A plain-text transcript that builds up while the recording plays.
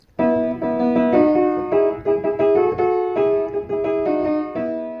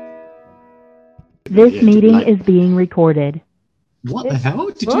This meeting is being recorded. What the hell?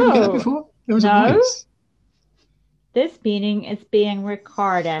 Did you get that before? There was a voice. This meeting is being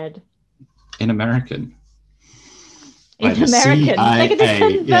recorded. In American. In American. They're going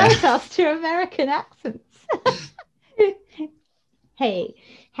to convert us to American accents. Hey,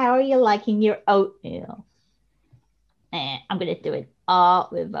 how are you liking your oatmeal? I'm going to do it all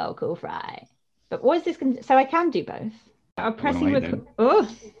with vocal fry. But what is this going to... So I can do both. I'm pressing record. Oh.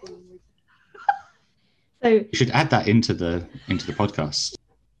 So you should add that into the podcast.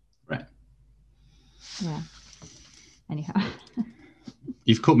 Right. Yeah. Anyhow.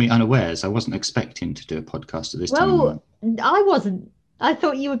 You've caught me unawares. I wasn't expecting to do a podcast at this time. Well, I wasn't. I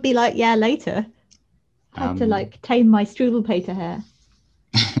thought you would be like, yeah, later. I had to tame my Strudelpeter hair.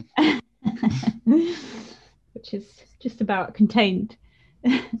 Which is just about contained.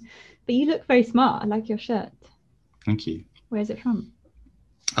 But you look very smart. I like your shirt. Thank you. Where's it from?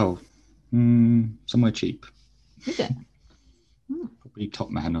 Oh, somewhere cheap. Is it? Probably Top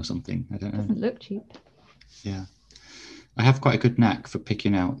Man or something. I don't know. Doesn't look cheap. Yeah. I have quite a good knack for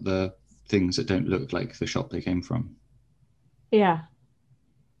picking out the things that don't look like the shop they came from. Yeah.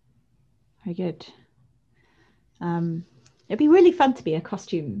 Very good. It'd be really fun to be a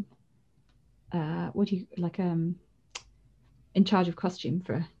costume. In charge of costume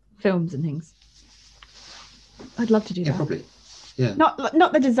for films and things. I'd love to do that. Yeah, probably. Yeah.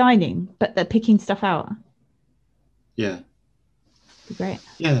 Not the designing, but the picking stuff out. Yeah. Be great.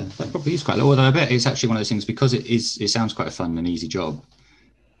 Yeah, that probably is quite low. Although I bet it's actually one of those things, because it sounds quite a fun and easy job.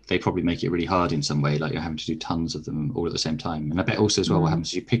 They probably make it really hard in some way, like you're having to do tons of them all at the same time. And I bet also as well what happens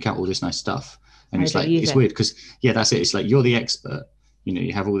is you pick out all this nice stuff, and it's weird because that's it. It's like you're the expert. You know,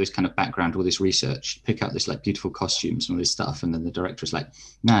 you have all this kind of background, all this research, you pick out this like beautiful costumes and all this stuff, and then the director is like,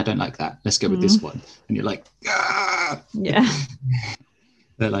 "No, I don't like that. Let's go with this one." And you're like, "Ah!" Yeah.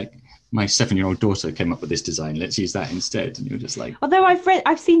 They're like, my 7-year-old daughter came up with this design. Let's use that instead. And you're just like, although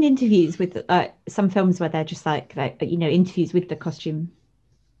I've seen interviews with some films where they're just like interviews with the costume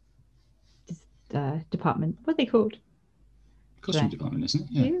department. What are they called? Costume department, isn't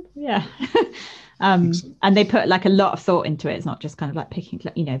it? Yeah. And they put like a lot of thought into it. It's not just kind of like picking,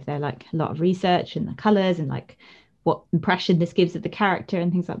 they're like a lot of research and the colors and like what impression this gives of the character and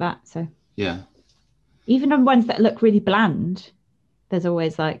things like that. So yeah, even on ones that look really bland, there's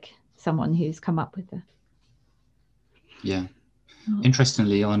always like someone who's come up with the. Yeah.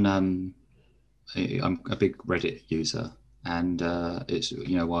 Interestingly, on I'm a big Reddit user, and it's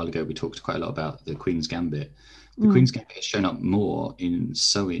a while ago we talked quite a lot about the Queen's Gambit. The Queen's Gambit has shown up more in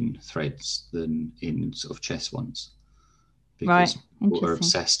sewing threads than in sort of chess ones. Because people are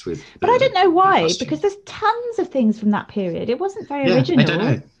obsessed with. But I don't know why, because there's tons of things from that period. It wasn't very original. I don't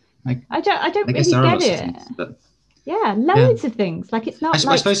know. I don't really get it. Things, but... Yeah, loads of things. Like it's not.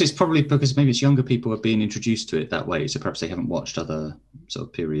 I suppose it's probably because maybe it's younger people are being introduced to it that way, so perhaps they haven't watched other sort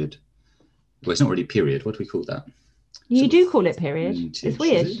of period. Well, it's not really period. What do we call that? You do call it period. Vintage, it's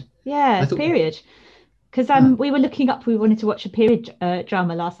weird. Yeah, it's period. Because we were looking up. We wanted to watch a period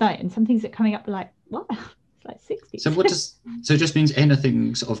drama last night, and some things are coming up like what? It's like 60s. So what does? So it just means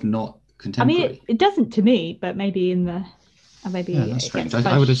anything sort of not contemporary. I mean, it doesn't to me, but maybe in the. Maybe that's strange.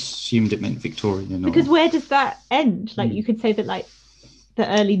 I would have assumed it meant Victorian. Because where does that end? Like you could say that like the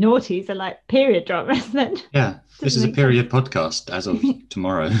early noughties are like period dramas then. Yeah, this is a period podcast as of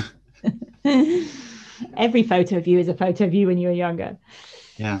tomorrow. Every photo of you is a photo of you when you were younger.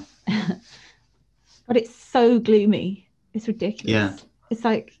 Yeah. But it's so gloomy. It's ridiculous. Yeah. It's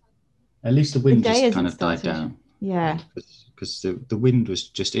like. At least the wind just kind of died down. Yeah. Because the wind was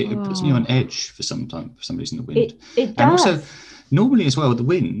just it puts me on edge for some reason. The wind it does. And also normally as well the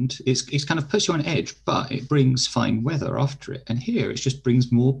wind it's kind of puts you on edge, but it brings fine weather after it, and here it just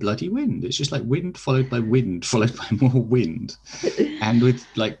brings more bloody wind. It's just like wind followed by more wind and with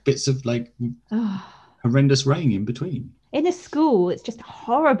like bits of like horrendous rain in between. In a school it's just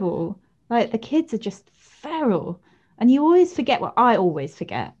horrible. Like the kids are just feral, and you always forget what I always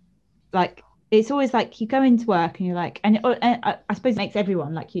forget, like it's always like you go into work and you're like, and I suppose it makes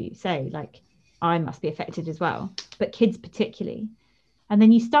everyone, like you say, like I must be affected as well, but kids particularly. And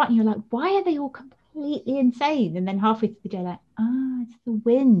then you start and you're like, why are they all completely insane? And then halfway through the day, like, it's the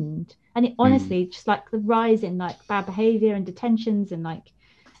wind. And it honestly, just like the rise in like bad behavior and detentions and like,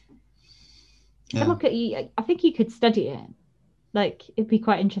 I think you could study it. Like it'd be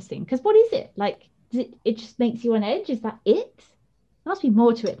quite interesting. Because what is it? Like, it just makes you on edge? Is that it? There must be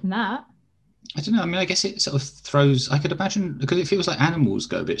more to it than that. I don't know. I mean, I guess it sort of throws, I could imagine, because it feels like animals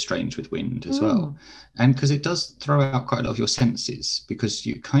go a bit strange with wind as well. And because it does throw out quite a lot of your senses, because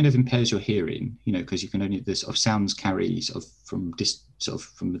you kind of impairs your hearing, because you can only, the sort of sounds carry from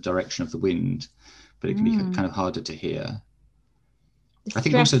the direction of the wind, but it can be kind of harder to hear. It's I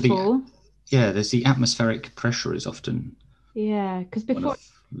think also stressful. there's the atmospheric pressure is often Because before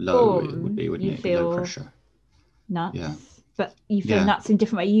low. It would storm, be, wouldn't you it? Low feel pressure. nuts, Yeah. but you feel Yeah. nuts in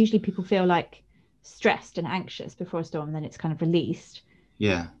different ways. Usually people feel like stressed and anxious before a storm, and then it's kind of released.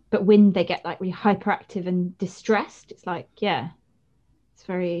 Yeah. But when they get like really hyperactive and distressed, it's like, it's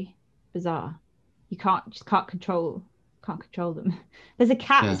very bizarre. You can't control them. There's a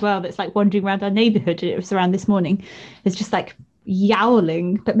cat as well that's like wandering around our neighborhood. It was around this morning. It's just like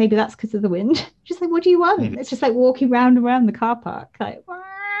yowling, but maybe that's because of the wind. Just like, what do you want? Maybe. It's just like walking round and around the car park, like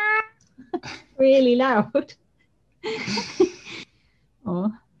really loud.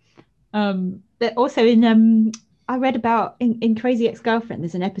 But also I read about in Crazy Ex-Girlfriend,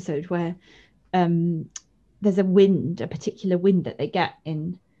 there's an episode where there's a particular wind that they get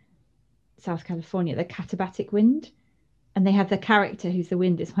in South California, the Katabatic wind, and they have the character who's the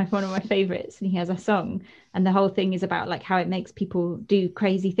wind is one of my favorites, and he has a song, and the whole thing is about like how it makes people do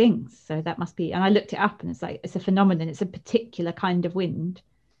crazy things. So that must be, and I looked it up, and it's like it's a phenomenon. It's a particular kind of wind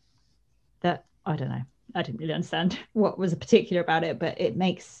that I don't know. I didn't really understand what was particular about it, but it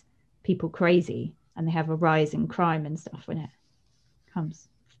makes people crazy, and they have a rise in crime and stuff when it comes.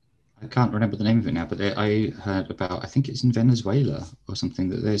 I can't remember the name of it now, but I heard about, I think it's in Venezuela or something,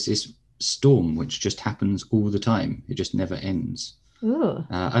 that there's this storm which just happens all the time. It just never ends. Ooh.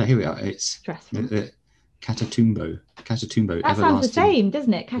 Here we are. It's stressful. Catatumbo. That sounds the same,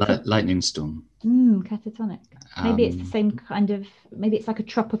 doesn't it? Lightning storm. Catatonic. Maybe it's the same kind of. Maybe it's like a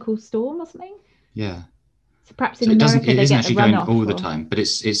tropical storm or something. Yeah. So perhaps in America it isn't get actually the going runoff all the time, but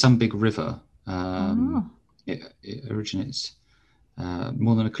it's some big river. It originates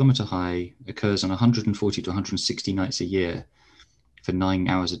more than a kilometre high, occurs on 140 to 160 nights a year for 9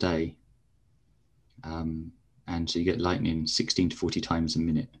 hours a day. And so you get lightning 16 to 40 times a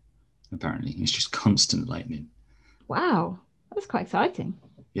minute, apparently. It's just constant lightning. Wow, that's quite exciting.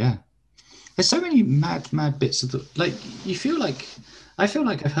 Yeah. There's so many mad bits of like, I feel like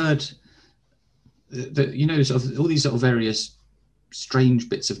I've heard that, sort of all these sort of various strange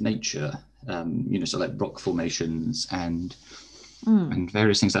bits of nature, sort of like rock formations and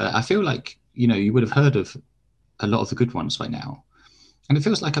various things like that. I feel like, you would have heard of a lot of the good ones by now. And it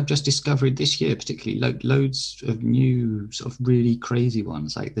feels like I've just discovered this year, particularly loads of new sort of really crazy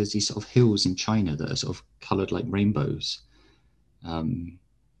ones. Like there's these sort of hills in China that are sort of coloured like rainbows,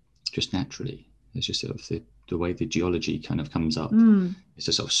 just naturally. It's just sort of the way the geology kind of comes up. It's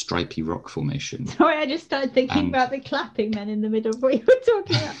a sort of stripy rock formation. Sorry, I just started thinking about the clapping then in the middle of what you were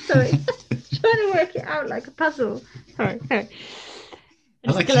talking about. Sorry, trying to work it out like a puzzle. Sorry. I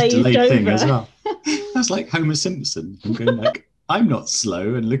like a delayed thing as well. That's like Homer Simpson. I'm going like, I'm not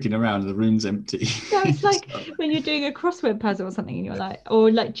slow, and looking around, the room's empty. No, it's like when you're doing a crossword puzzle or something, and you're like, or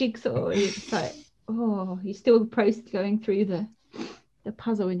like jigsaw, you're just like, you're still going through the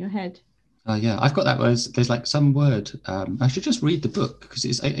puzzle in your head. Yeah, I've got that. There's like some word. I should just read the book because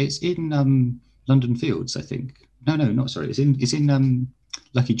it's in London Fields, I think. No, not sorry. It's in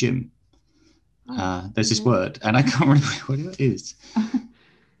Lucky Jim. There's this word, and I can't remember what it is.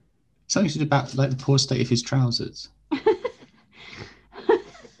 Something about like the poor state of his trousers.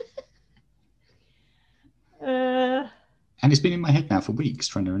 And it's been in my head now for weeks,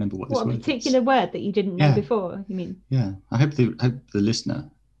 trying to remember what this word is. What, a particular word that you didn't know before, you mean? Yeah. I hope the listener,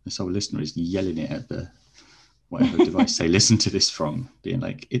 the sole listener, is yelling it at the whatever device they listen to this from, being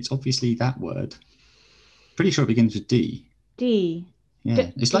like, it's obviously that word. Pretty sure it begins with D. D.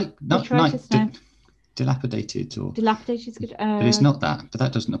 Yeah. It's like dilapidated or... Dilapidated is good. But it's not that. But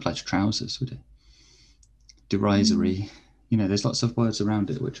that doesn't apply to trousers, would it? Derisory. There's lots of words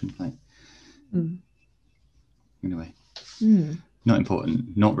around it, which I'm like... Anyway. Not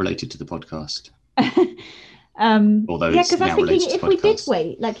important. Not related to the podcast. Although it's now related to the podcast. If we did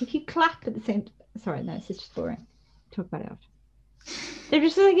wait, like if you clap at the same... Sorry, no, it's just boring. Talk about it after. They're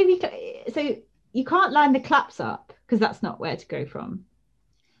just like, so you can't line the claps up because that's not where to go from.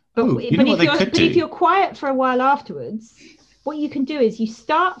 But, if you're quiet for a while afterwards, what you can do is you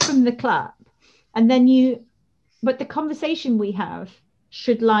start from the clap and then but the conversation we have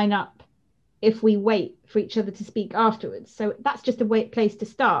should line up if we wait for each other to speak afterwards. So that's just a place to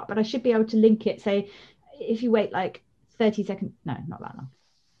start, but I should be able to link it. Say, if you wait like 30 seconds, no, not that long,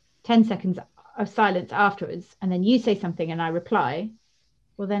 10 seconds of silence afterwards, and then you say something and I reply,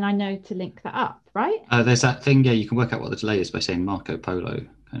 well, then I know to link that up, right? There's that thing, you can work out what the delay is by saying Marco Polo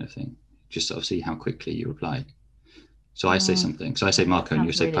kind of thing. Just sort of see how quickly you reply. So I say something. So I say Marco and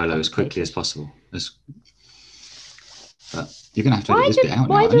you say really Polo as quickly as possible. But you're going to have to edit this bit out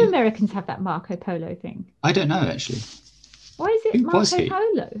now. Why do Americans have that Marco Polo thing? I don't know, actually. Why is it Marco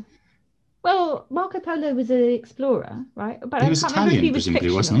Polo? Well, Marco Polo was an explorer, right? But He I was can't remember if Italian, he was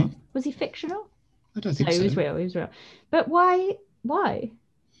presumably, wasn't fictional. he? Was he fictional? I don't No, think so. he was real. He was real. But why? Why?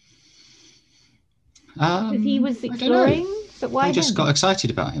 Because he was I don't know. exploring. But why They just him? got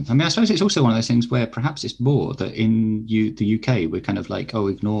excited about him. I mean, I suppose it's also one of those things where perhaps it's more that in the UK, we're kind of like, oh,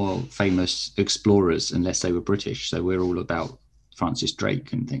 ignore famous explorers unless they were British. So we're all about Francis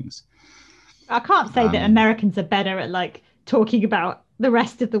Drake and things. I can't say that Americans are better at like talking about the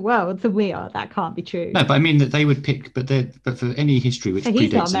rest of the world than we are. That can't be true. No, but I mean that they would pick, but for any history which So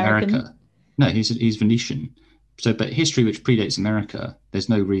he's not predates American. America, no, he's Venetian. So, but history which predates America, there's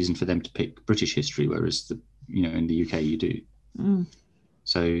no reason for them to pick British history, whereas in the UK you do. Mm.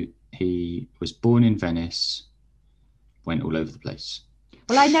 So he was born in Venice, went all over the place.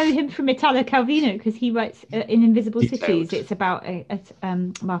 Well, I know him from Italo Calvino because he writes in Invisible Detailed. Cities. It's about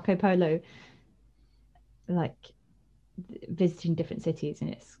Marco Polo, like visiting different cities, and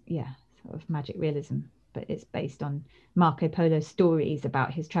it's sort of magic realism, but it's based on Marco Polo's stories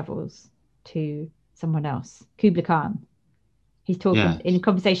about his travels to someone else, Kublai Khan. He's talking in a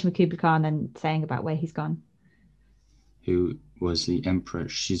conversation with Kublai Khan and saying about where he's gone. Who was the Emperor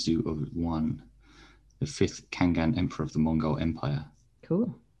Shizu of Yuan, the 5th Kanghan Emperor of the Mongol Empire.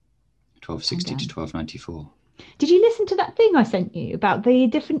 Cool. 1260 to 1294. Did you listen to that thing I sent you about the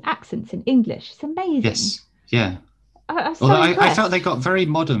different accents in English? It's amazing. Yes. Yeah. I felt they got very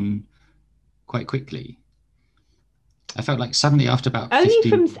modern quite quickly. I felt like suddenly after about only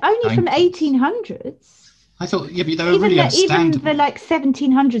from 1800s. I thought, but they were really understandable. Even the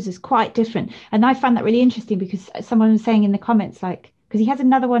 1700s is quite different, and I found that really interesting because someone was saying in the comments, like, because he has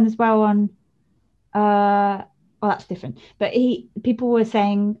another one as well on. Well, that's different, but people were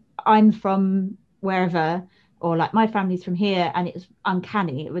saying I'm from wherever, or like my family's from here, and it was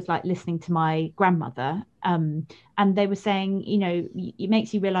uncanny. It was like listening to my grandmother, and they were saying, it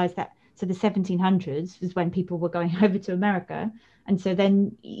makes you realize that. So the 1700s was when people were going over to America, and so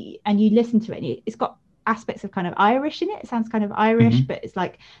then you listen to it, and it's got aspects of kind of Irish in it. It sounds kind of Irish, but it's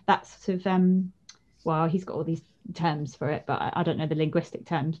like that's sort of well, he's got all these terms for it, but I don't know the linguistic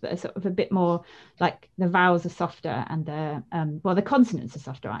terms, but it's sort of a bit more like the vowels are softer and the consonants are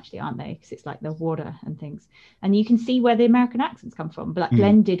softer actually, aren't they? Because it's like the water and things, and you can see where the American accents come from, but like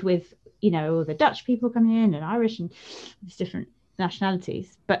blended with all the Dutch people coming in and Irish and these different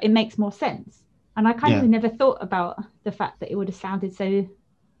nationalities, but it makes more sense. And I kind of never thought about the fact that it would have sounded so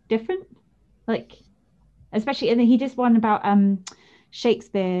different, like especially, and he does one about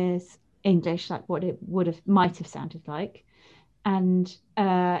Shakespeare's English, like what it might have sounded like, and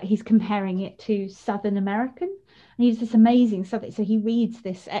he's comparing it to Southern American, and he's this amazing Southern. So he reads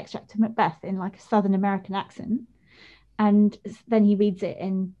this extract of Macbeth in like a Southern American accent, and then he reads it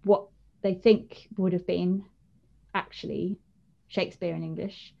in what they think would have been actually Shakespeare in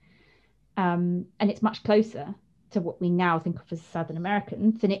English, and it's much closer to what we now think of as Southern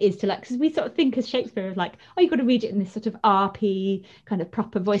Americans than it is to like, because we sort of think as Shakespeare of like, oh, you've got to read it in this sort of RP kind of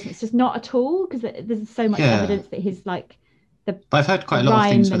proper voice, and it's just not at all, because there's so much evidence that his like but I've heard quite a lot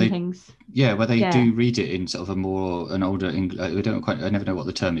of things where they they do read it in sort of an older English. I never know what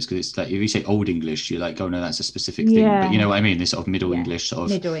the term is, because it's like if you say Old English, you're like, oh no, that's a specific thing, but you know what I mean, this sort of Middle English,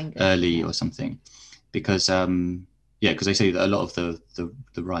 sort of early or something, because because they say that a lot of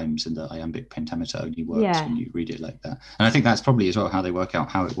the rhymes and the iambic pentameter only works when you read it like that. And I think that's probably as well how they work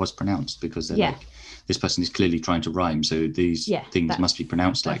out how it was pronounced, because they're like, this person is clearly trying to rhyme, so these things must be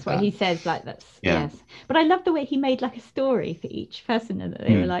pronounced like that. That's what he says, like that's yes. But I love the way he made like a story for each person, and that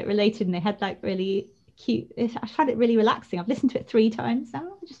they were like related, and they had like really cute. I found it really relaxing. I've listened to it 3 times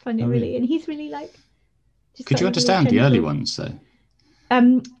now. I just find it really, and he's really like. Could you understand the early ones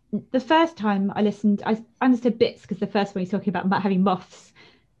though? The first time I listened, I understood bits, because the first one he's talking about having moths.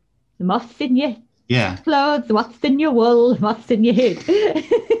 The moths in your clothes, the moths in your wool, the moths in your head.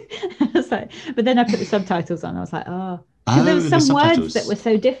 But then I put the subtitles on. I was like, because there were some words that were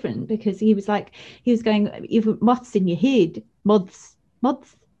so different, because he was going, even moths in your head, moths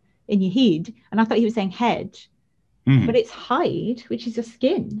in your head, and I thought he was saying head, but it's hide, which is your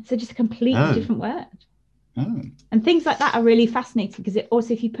skin. So just a completely different word. And things like that are really fascinating, because it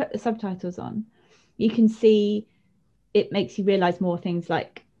also, if you put the subtitles on, you can see it makes you realize more things,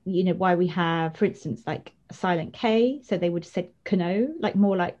 like why we have, for instance, like a silent K, so they would have said Kano, like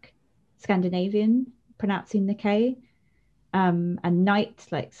more like Scandinavian pronouncing the K, and night,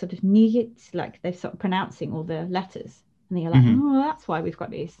 like sort of nigit, like they're sort of pronouncing all the letters, and then you're like, oh, that's why we've got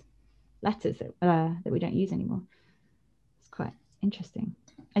these letters that we don't use anymore. It's quite interesting.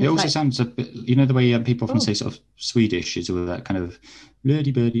 And it also sounds a bit, the way people often say sort of Swedish is all that kind of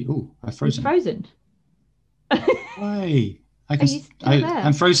birdie. Oh, I've frozen. It's frozen. Why? I Are can. you still there?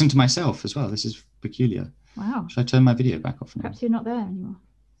 I'm frozen to myself as well. This is peculiar. Wow. Should I turn my video back off now? Perhaps you're not there anymore.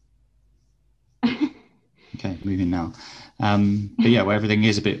 Okay, moving now. But yeah, where everything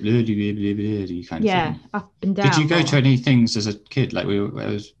is a bit kind of Yeah, thing. up and down. Did you go more. to any things as a kid? Like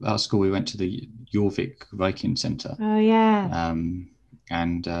our school, we went to the Jorvik Viking Centre. Oh yeah.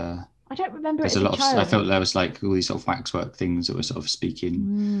 And I don't remember it there's as a lot of. child. I felt there was like all these sort of waxwork things that were sort of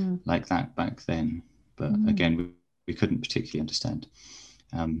speaking like that back then. But again, we couldn't particularly understand.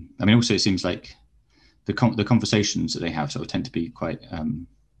 I mean, also it seems like the conversations that they have sort of tend to be quite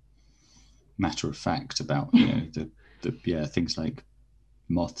matter of fact about the things like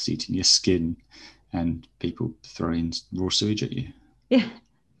moths eating your skin and people throwing raw sewage at you. Yeah.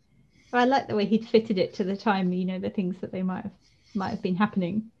 Well, I like the way he'd fitted it to the time, the things that they might have been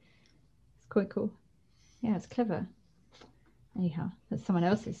happening. It's quite cool. Yeah, it's clever. Anyhow, that's someone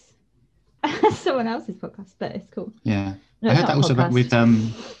else's podcast, but it's cool. Yeah. No, I it's heard not that also a about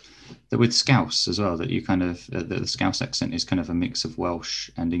podcast. with Scouse as well, that you kind of the Scouse accent is kind of a mix of Welsh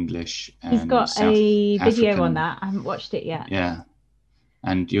and English. And He's got South a video African. on that. I haven't watched it yet. Yeah.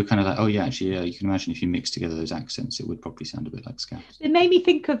 And you're kind of like, oh yeah, actually, yeah, you can imagine if you mix together those accents, it would probably sound a bit like Scouse. It made me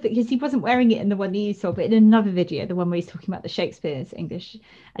think of, because he wasn't wearing it in the one that you saw, but in another video, the one where he's talking about the Shakespeare's English,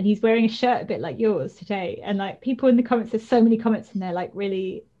 and he's wearing a shirt a bit like yours today. And like people in the comments, there's so many comments in there, like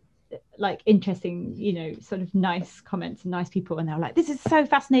really like interesting, sort of nice comments and nice people. And they're like, this is so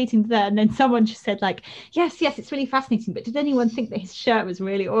fascinating there. And then someone just said like, yes, it's really fascinating. But did anyone think that his shirt was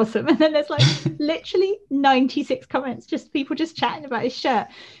really awesome? And then there's like literally 96 comments, just people just chatting about his shirt.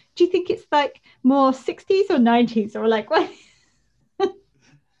 Do you think it's like more 60s or 90s or like what?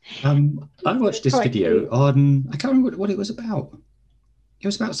 I watched this video on, I can't remember what it was about. It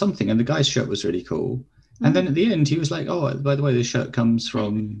was about something, and the guy's shirt was really cool. And then at the end, he was like, "Oh, by the way, this shirt comes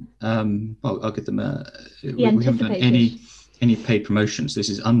from." I'll give them a. We haven't done any paid promotions. This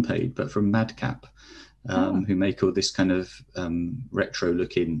is unpaid, but from Madcap, who make all this kind of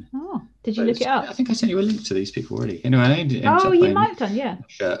retro-looking. Oh, did you look it up? I think I sent you a link to these people already. Anyway, I ended up you buying might have done, yeah.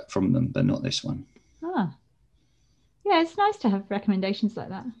 a shirt from them, but not this one. Ah, yeah, it's nice to have recommendations like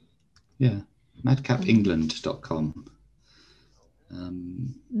that. Yeah, madcapengland.com.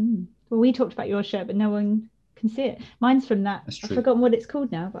 Well, we talked about your shirt, but no one can see it. Mine's from that. I've forgotten what it's called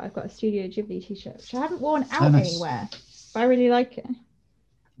now, but I've got a Studio Ghibli t-shirt, which I haven't worn out anywhere, but I really like it.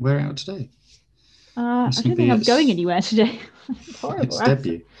 Wear it out today. I don't think I'm going anywhere today. It's horrible. It's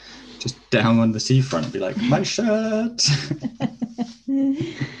debut. Just down on the seafront and be like, my shirt. I'm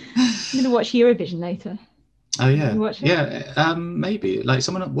going to watch Eurovision later. Oh yeah, watch it? Yeah. Maybe like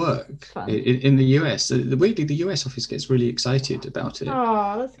someone at work in the US. Weirdly, the US office gets really excited about it.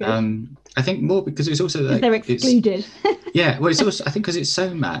 Oh, that's good. I think more because it's also like they're excluded. Yeah, well, it's also I think because it's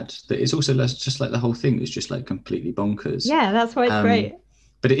so mad that it's also just like the whole thing is just like completely bonkers. Yeah, that's why it's great.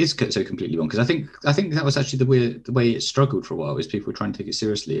 But it is so completely bonkers. I think that was actually the way it struggled for a while. Is people were trying to take it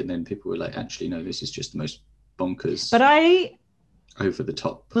seriously, and then people were like, actually, no, this is just the most bonkers. But over the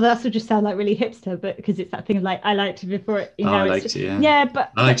top. Well, that's would just sound like really hipster, but because it's that thing of like I liked it before it. I liked it, yeah. Yeah,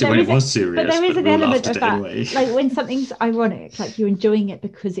 but I liked it when it was serious. But there is an element of that, anyway. like when something's ironic, like you're enjoying it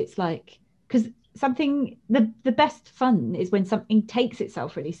because it's like something. The best fun is when something takes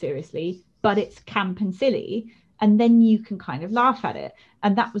itself really seriously, but it's camp and silly, and then you can kind of laugh at it.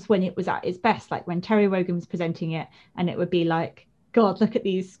 And that was when it was at its best, like when Terry Wogan was presenting it, and it would be like, God, look at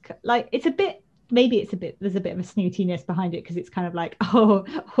these. Like it's a bit. Maybe there's a bit of a snootiness behind it because it's kind of like, oh,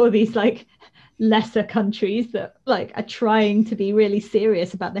 all these like lesser countries that like are trying to be really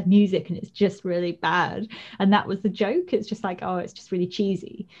serious about their music and it's just really bad. And that was the joke. It's just like, oh, it's just really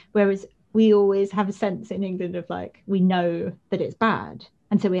cheesy. Whereas we always have a sense in England of like, we know that it's bad.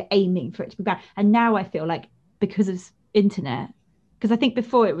 And so we're aiming for it to be bad. And now I feel like because of internet, because I think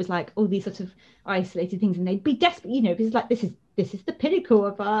before it was like all these sort of isolated things and they'd be desperate, because like this is the pinnacle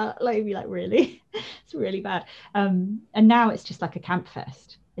of our like, be like, really it's really bad. And now it's just like a camp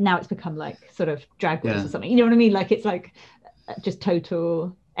fest, and now it's become like sort of drag race or something, you know what I mean? Like it's like just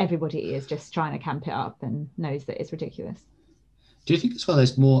total, everybody is just trying to camp it up and knows that it's ridiculous. Do you think as well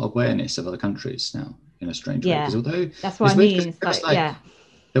there's more awareness of other countries now in a strange way? Because although that's what I mean, it's like yeah,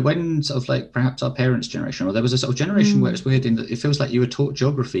 that when sort of like perhaps our parents' generation, or there was a sort of generation where it's weird in that it feels like you were taught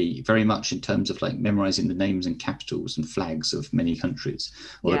geography very much in terms of like memorizing the names and capitals and flags of many countries,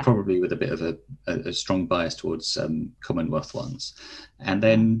 although probably with a bit of a strong bias towards Commonwealth ones. And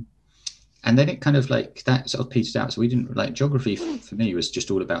then it kind of like that sort of petered out. So we didn't like geography for me was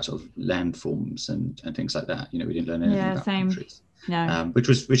just all about sort of landforms and things like that. We didn't learn anything about countries. No. which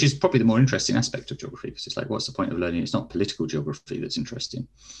is probably the more interesting aspect of geography, because it's like, what's the point of learning? It's not political geography that's interesting.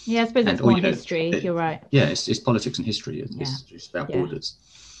 Yeah, I suppose And it's more you know, history. You're right. Yeah, it's politics and history. It's just about Yeah. borders.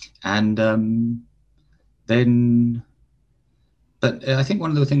 And then, but I think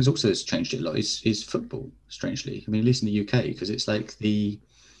one of the things also that's changed it a lot is football, strangely. I mean, at least in the UK, because it's like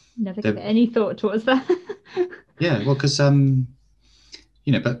Never give it any thought towards that. Yeah, well, because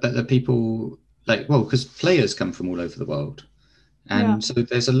you know, but the people like, well, because players come from all over the world, and so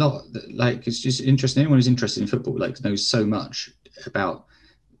there's a lot that, like, it's just interesting. Anyone who's interested in football like knows so much about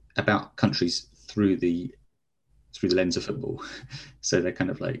countries through the lens of football. So they're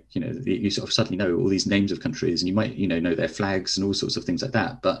kind of like, you know, you sort of suddenly know all these names of countries, and you might, you know their flags and all sorts of things like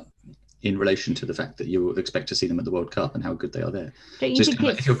that, but in relation to the fact that you expect to see them at the World Cup and how good they are there. So it's kind of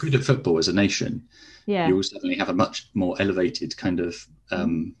like, if you're good at football as a nation, you will suddenly have a much more elevated kind of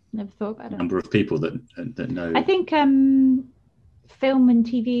never thought about number of people that know. I think film and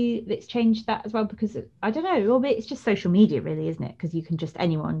TV, that's changed that as well, because I don't know, or it's just social media really, isn't it? Because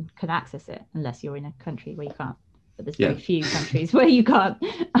anyone can access it, unless you're in a country where you can't. But there's very few countries where you can't.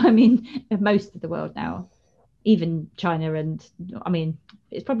 I mean, most of the world now, even China, and I mean,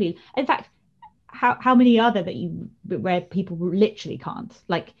 it's probably, in fact, how many are there where people literally can't?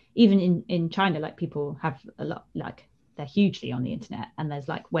 Like, even in China, like, people have a lot, like, they're hugely on the internet, and there's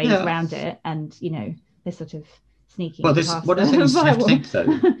like ways around it, and you know, they're sort of sneaking. Well, there's one of the things you have to think, though.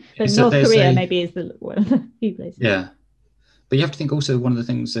 But North Korea maybe is one of the few places. Yeah. But you have to think also, one of the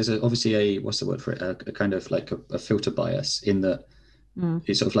things, there's obviously a, what's the word for it, a kind of like a filter bias, in that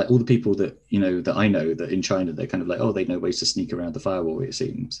it's sort of like all the people that, you know, that I know that in China, they're kind of like, oh, they know ways to sneak around the firewall, it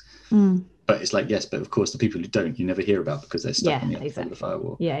seems. But it's like, yes, but of course the people who don't, you never hear about, because they're stuck on the other side of the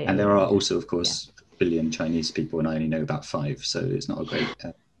firewall. And there are also, of course, a billion Chinese people, and I only know about 5, so it's not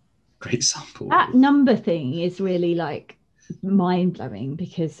a great sample. That number thing is really like mind-blowing,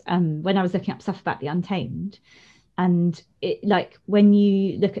 because when I was looking up stuff about the Untamed, and it, like, when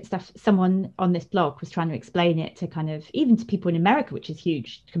you look at stuff, someone on this blog was trying to explain it to kind of, even to people in America, which is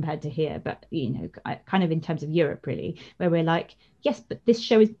huge compared to here, but you know, kind of in terms of Europe really, where we're like, yes, but this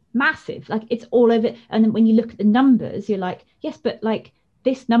show is massive, like, it's all over. And then when you look at the numbers, you're like, yes, but like,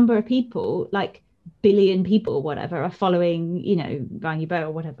 this number of people, like billion people or whatever, are following, you know, Wang Yibo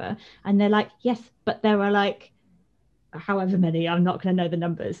or whatever, and they're like, yes, but there are like however many, I'm not going to know the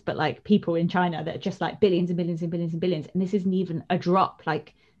numbers, but like people in China that are just like billions and billions and billions and billions, and this isn't even a drop,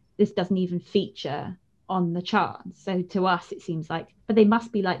 like this doesn't even feature on the chart. So to us it seems like, but they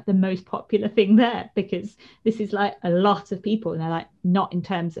must be like the most popular thing there, because this is like a lot of people, and they're like, not in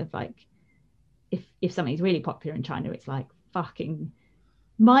terms of like, if something's really popular in China, it's like fucking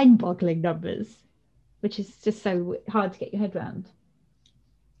mind-boggling numbers, which is just so hard to get your head around.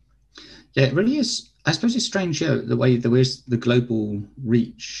 Yeah, it really is. I suppose it's strange, the way there is the global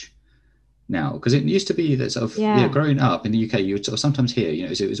reach now, because it used to be that sort of, growing up in the UK, you would sort of sometimes hear, you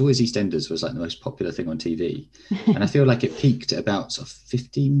know, it was always EastEnders was like the most popular thing on TV. And I feel like it peaked at about sort of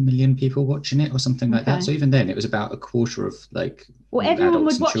 15 million people watching it or something like that. So even then it was about a quarter of like, well, everyone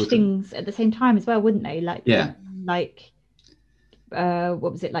would watch children. Things at the same time as well, wouldn't they? Like, like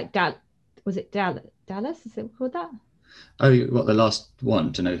what was it, like was it Dallas? Is it called that? Oh, what, the last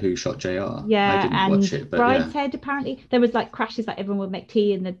one to know who shot JR? Yeah, I didn't and watch it, but Brideshead, apparently there was like crashes, like everyone would make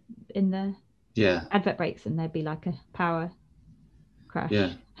tea in the advert breaks, and there'd be like a power crash.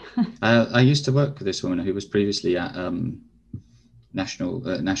 Yeah. I used to work with this woman who was previously at National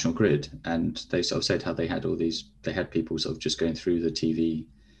Grid, and they sort of said how they had people sort of just going through the TV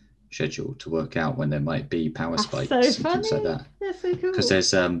schedule to work out when there might be power spikes and things like that. That's so cool. Because there's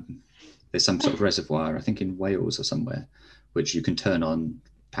some sort of reservoir, I think in Wales or somewhere, which you can turn on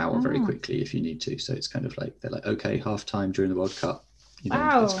power very quickly if you need to. So it's kind of like, they're like, okay, half time during the World Cup, you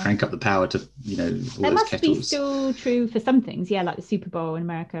know, let's crank up the power to, you know, all those kettles. That must be still true for some things, like the Super Bowl in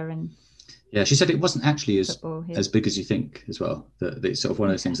America. And yeah, she said it wasn't actually as big as you think as well. That it's sort of one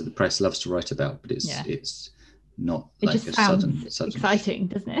of those things that the press loves to write about, but it's not like just a sudden exciting,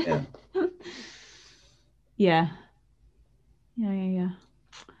 doesn't it? Yeah. Yeah.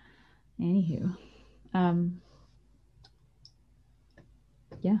 Anywho,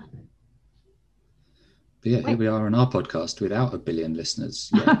 But yeah, here we are on our podcast without a billion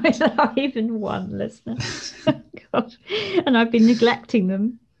listeners. Without even one listener. God. And I've been neglecting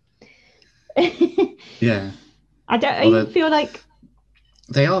them. Yeah. I don't even feel like...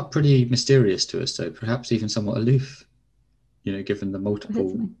 They are pretty mysterious to us, though, perhaps even somewhat aloof, you know, given the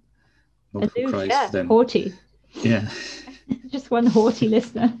multiple cries for them. Haughty. Yeah. Just one haughty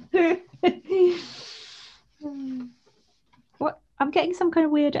listener. What? I'm getting some kind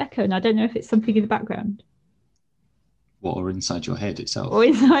of weird echo, and I don't know if it's something in the background. What, or inside your head itself? or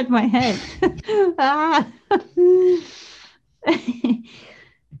inside my head. Ah.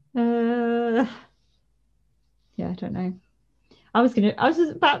 Yeah, I don't know. I was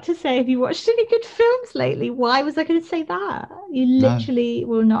about to say, have you watched any good films lately? Why was I going to say that? You No, literally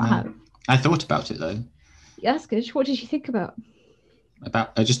will not no. have. I thought about it though. Yeah, that's good. What did you think about?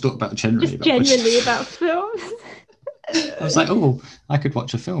 I just thought about generally. Just about generally about films. I was like, oh, I could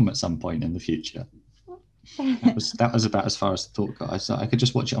watch a film at some point in the future. That was about as far as the thought got. I thought I could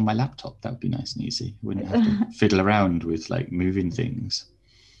just watch it on my laptop. That would be nice and easy. Wouldn't have to fiddle around with like moving things.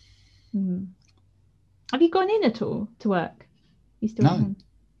 Hmm. Have you gone in at all to work? You still at home?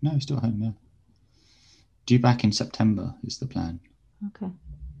 No, still at home. No. Due back in September is the plan. Okay.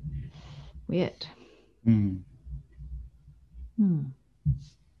 Weird. Hmm. Hmm.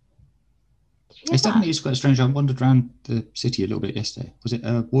 It's definitely just quite strange. I wandered around the city a little bit yesterday. Was it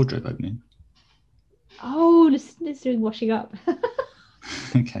a wardrobe opening? Oh, it's doing washing up.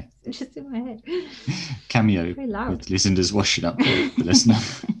 Okay. It's just in my head. Cameo Very loud. with Lucinda's washing up for the listener.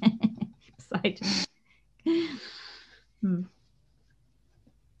 Exciting.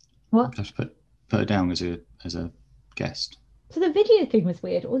 What? I have to put her down as a guest. So the video thing was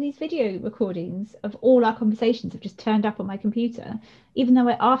weird. All these video recordings of all our conversations have just turned up on my computer, even though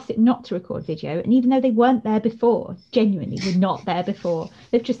I asked it not to record video, and even though they weren't there before, genuinely were not there before.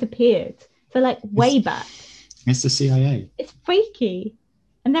 They've just appeared. So like way back. It's the CIA. It's freaky.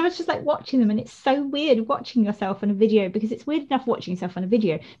 And then I was just like watching them, and it's so weird watching yourself on a video, because it's weird enough watching yourself on a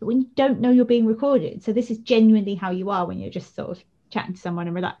video, but when you don't know you're being recorded. So this is genuinely how you are when you're just sort of chatting to someone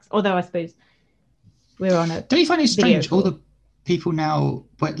and relax. Although I suppose we're on a. Don't you find it strange? call. All the people now,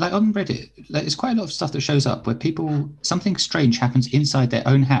 like on Reddit, like there's quite a lot of stuff that shows up where something strange happens inside their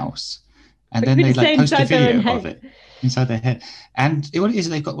own house, and then they like post a video of it inside their head. And what it is,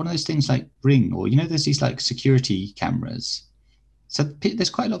 they've got one of those things like Ring, or there's these like security cameras. So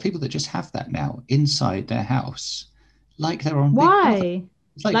there's quite a lot of people that just have that now inside their house, like they're on. Why? Big Brother.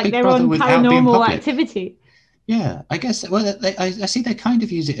 It's like Big they're Brother on without being paranormal public. activity. Yeah, I guess. Well, I see they kind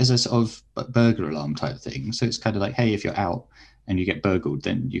of use it as a sort of burglar alarm type thing. So it's kind of like, hey, if you're out and you get burgled,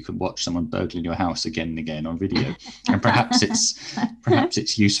 then you can watch someone burgling your house again and again on video, and perhaps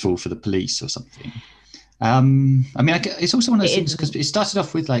it's useful for the police or something. I mean, it's also one of those things, because it started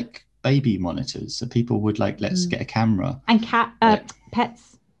off with like baby monitors, so people would like, let's get a camera, and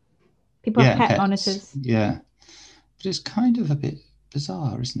pets. People have pet monitors. Yeah, but it's kind of a bit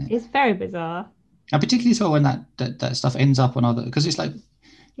bizarre, isn't it? It's very bizarre. And particularly so when that stuff ends up on other, because it's like,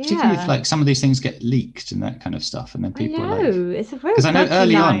 particularly if like some of these things get leaked and that kind of stuff, and then people are like, it's a real, because I know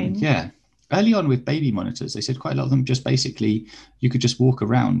early on with baby monitors, they said quite a lot of them just basically you could just walk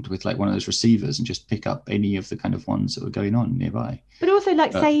around with like one of those receivers and just pick up any of the kind of ones that were going on nearby. But also,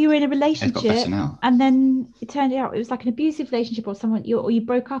 like, say you were in a relationship and then it turned out it was like an abusive relationship, or you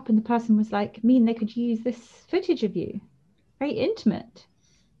broke up and the person was like they could use this footage of you. Very intimate.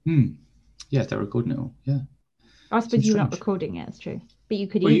 Yeah, they're recording it all. Yeah. I suppose you're not recording it, it's true. But you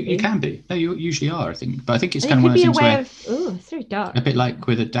could you can be. No, you usually are, I think. But I think it's kind of one of those things where it's very dark. A bit like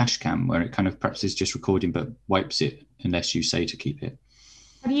with a dash cam, where it kind of perhaps is just recording but wipes it unless you say to keep it.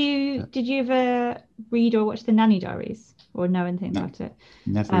 Did you ever read or watch the Nanny Diaries, or know anything about it?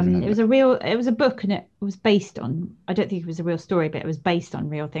 Never. It was a book, and it was based on, I don't think it was a real story, but it was based on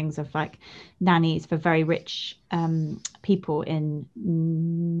real things of like nannies for very rich people in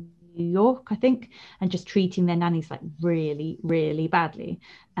New York, I think, and just treating their nannies like really, really badly,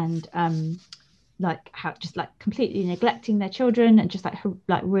 and like how just like completely neglecting their children, and just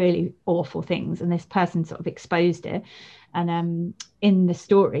like really awful things. And this person sort of exposed it, and in the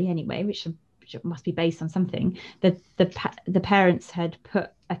story anyway, which must be based on something, the parents had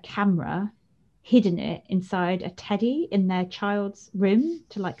put a camera, hidden it inside a teddy in their child's room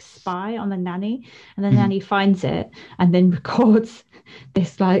to like spy on the nanny, and the nanny finds it and then records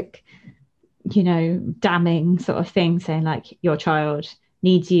this like damning sort of thing, saying like, your child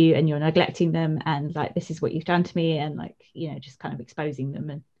needs you and you're neglecting them, and like, this is what you've done to me, and like, just kind of exposing them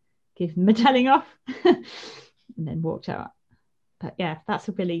and give them a telling off. And then walked out. But yeah, that's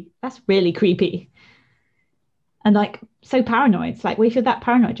really creepy. And like, so paranoid. It's like, well, if you're that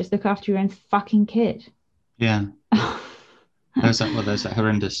paranoid, just look after your own fucking kid. Yeah. There's that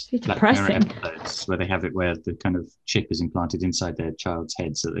horrendous Black Mirror episodes where they have it where the kind of chip is implanted inside their child's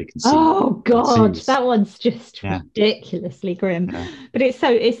head so they can see. Oh God, that one's just ridiculously grim. Yeah. But it's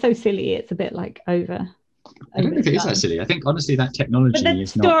so silly. It's a bit like over. I don't know if it is that silly. I think honestly that technology but the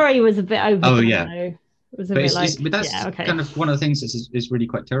story was a bit over. Oh yeah. Though. It was a bit like, but that's kind of one of the things that is really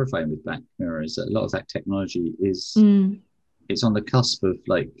quite terrifying with Black Mirror, is that a lot of that technology is it's on the cusp of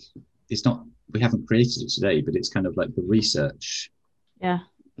like, it's not we haven't created it today, but it's kind of like the research. Yeah.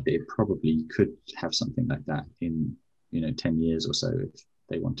 It probably could have something like that in 10 years or so if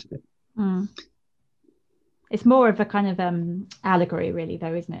they wanted it. It's more of a kind of allegory, really,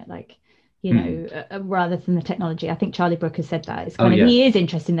 though, isn't it? Like, rather than the technology. I think Charlie Brooker said that it's kind of he is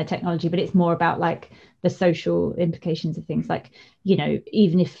interested in the technology, but it's more about like the social implications of things. Like,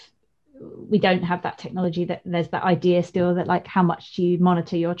 even if we don't have that technology, that there's that idea still that like how much do you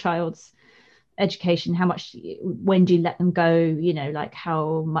monitor your child's education, when do you let them go, like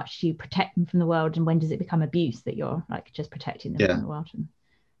how much do you protect them from the world, and when does it become abuse that you're like just protecting them from the world? And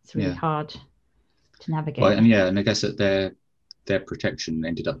it's really hard to navigate. Well, and I guess that their protection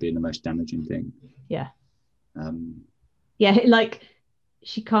ended up being the most damaging thing. Like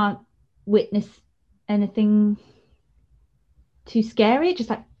she can't witness anything too scary,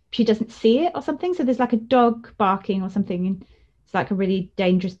 just like she doesn't see it or something. So there's like a dog barking or something, and it's like a really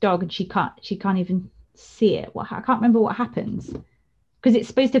dangerous dog, and she can't even see it. I can't remember what happens, because it's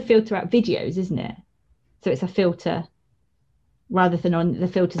supposed to filter out videos, isn't it? So it's a filter rather than on the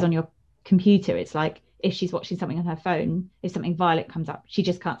filters on your computer. It's like if she's watching something on her phone, if something violent comes up, she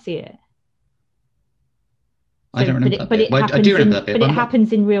just can't see it. I don't remember but it happens. I do remember that bit. But it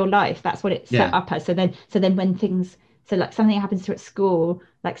happens in real life. That's what it's set up as. So then when things, so like something happens to her at school,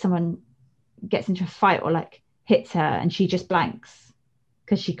 like someone gets into a fight or like hits her, and she just blanks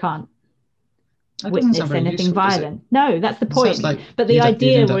because she can't witness anything violent. No, that's the point. But the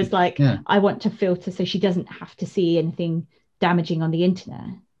idea was like, I want to filter so she doesn't have to see anything damaging on the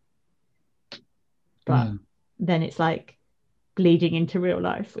internet. But then it's like bleeding into real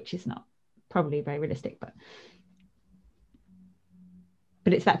life, which is not probably very realistic, but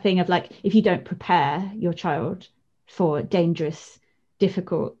it's that thing of like, if you don't prepare your child for dangerous,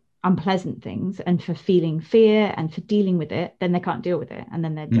 difficult, unpleasant things, and for feeling fear and for dealing with it, then they can't deal with it, and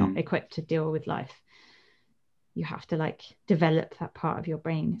then they're not equipped to deal with life. You have to like develop that part of your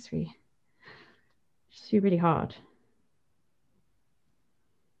brain. It's really hard.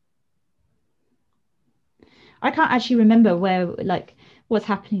 I can't actually remember what's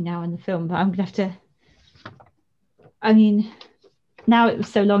happening now in the film, but I'm gonna have to. I mean, now it was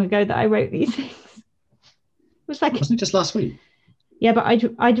so long ago that I wrote these things. It was like, wasn't it just last week? Yeah, but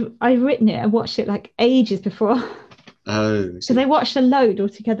I'd written it and watched it like ages before. Oh, because I watched a load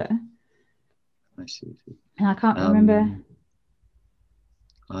altogether. I see. And I can't remember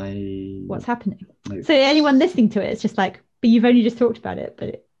what's happening. No. So anyone listening to it, it's just like, but you've only just talked about it, but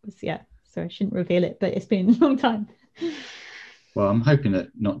it was so I shouldn't reveal it, but it's been a long time. Well, I'm hoping that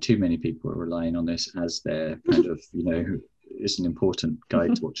not too many people are relying on this as their kind of, it's an important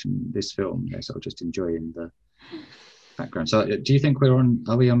guide to watching this film. They're sort of just enjoying the background. So do you think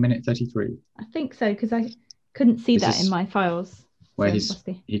are we on minute 33? I think so, because I couldn't see that in my files. Where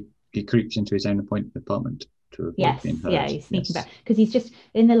he creeps into his own apartment to avoid being heard. Yeah, he's sneaking back. Because he's just,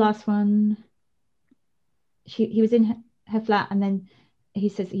 in the last one, he was in her flat, and then he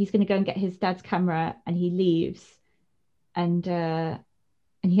says he's going to go and get his dad's camera, and he leaves, and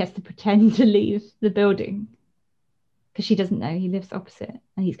he has to pretend to leave the building because she doesn't know he lives opposite,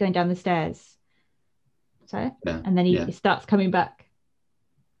 and he's going down the stairs. And then he starts coming back.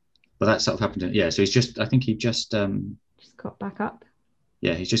 Well, that sort of happened. So I think he just got back up.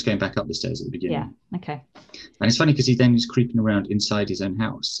 Yeah, he's just going back up the stairs at the beginning. Yeah, okay. And it's funny because he then is creeping around inside his own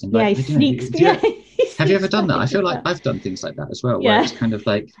house. And he sneaks. Have you ever done that? I feel like I've done things like that as well, where it's kind of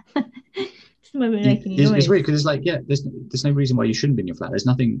like it's weird because it's like, there's no reason why you shouldn't be in your flat. There's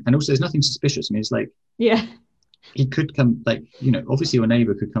nothing, and also there's nothing suspicious. I mean, it's like he could come, like, obviously your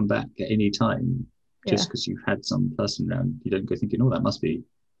neighbor could come back at any time just because you've had some person around. You don't go thinking, that must be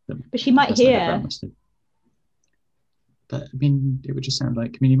them. But she might hear. But I mean, it would just sound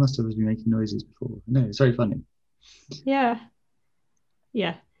like, he must have been making noises before. No, it's very funny. Yeah.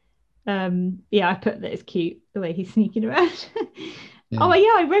 I put that it's cute the way he's sneaking around.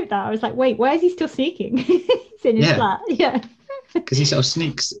 I wrote that. I was like, wait, why is he still sneaking? He's in his flat. Because he sort of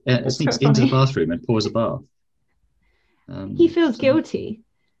sneaks into the bathroom and pours a bath. He feels guilty,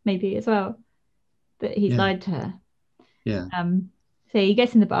 maybe, as well, that he's lied to her. So he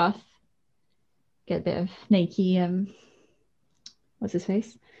gets in the bath, get a bit of naked what's his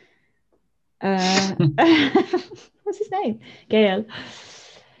face? What's his name? Gail.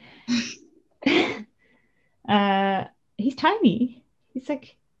 He's tiny. He's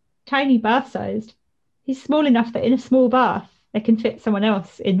like tiny bath sized. He's small enough that in a small bath they can fit someone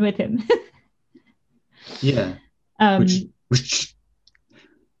else in with him. Which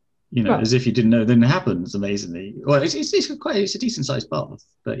as if you didn't know, then it happens amazingly. Well, it's a decent sized bath,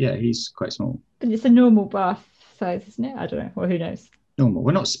 but he's quite small. But it's a normal bath size, isn't it? I don't know. Well, who knows? Normal.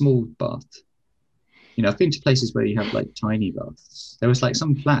 We're not small bath. I've been to places where you have like tiny baths. There was like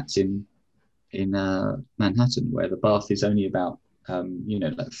some flats in Manhattan where the bath is only about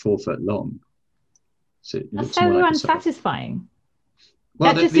like 4 foot long. So it That's looks more so like a sort of, unsatisfying.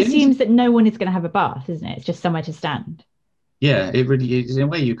 well, That just the only assumes that no one is going to have a bath, isn't it? It's just somewhere to stand. yeah, it really is. In a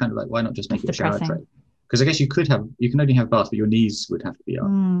way, you kind of like, why not just make That's it a shower depressing. tray? Because I guess you can only have a bath, but your knees would have to be up.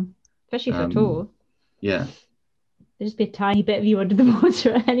 Especially if you're Um, tall. Yeah, There'd just be a tiny bit of you under the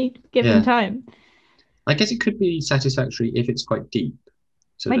water at any given yeah. time. I guess it could be satisfactory if it's quite deep.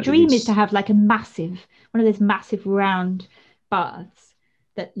 So My that at dream is to least, have like one of those massive round baths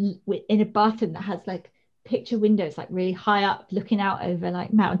that in a bathroom that has like picture windows, like really high up, looking out over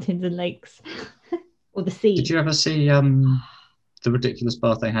like mountains and lakes or the did sea. you ever see the ridiculous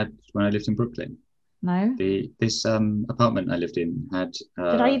bath they had when I lived in Brooklyn? No, This apartment I lived in had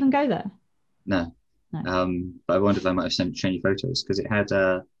did I even go there? no, No. but I wondered if I might have shown you photos because it had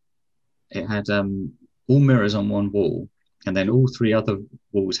all mirrors on one wall, and then all three other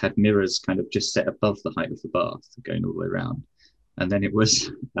walls had mirrors kind of just set above the height of the bath, going all the way around. And then it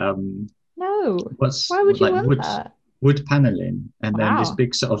was No. what's Why would you like want that? wood paneling, and then this Wow.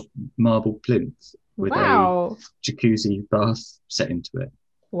 big sort of marble plinth with a Wow. jacuzzi bath set into it.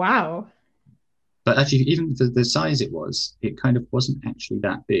 Wow. But actually, even the size it kind of wasn't actually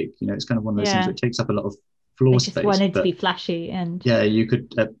that big. It's kind of one of those things Yeah. where it takes up a lot of They floor just space. wanted to But be flashy and yeah, you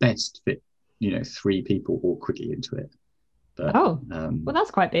could at best fit, 3 people awkwardly into it. But well, that's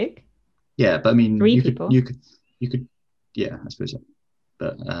quite big. yeah, but I mean, 3 people. you could, yeah, I suppose so.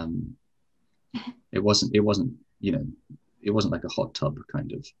 But it wasn't, it wasn't like a hot tub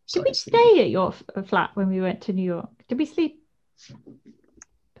kind of Did we size thing. stay at your flat when we went to New York? Did we sleep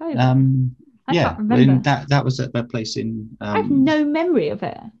over? I Yeah, can't remember. that was at that place in I have no memory of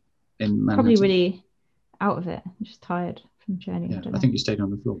it. in Manhattan. Probably really out of it. I'm just tired from journeying. Yeah, I don't I know. think you stayed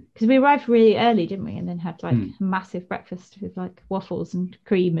on the floor. Because we arrived really early, didn't we? And then had like a massive breakfast with like waffles and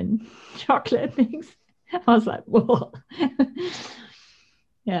cream and chocolate and things. I was like, what?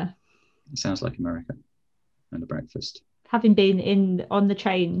 Yeah. It sounds like America and a breakfast. Having been on the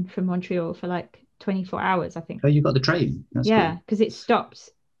train from Montreal for like 24 hours, I think. Oh, you got the train. That's yeah, cool. because it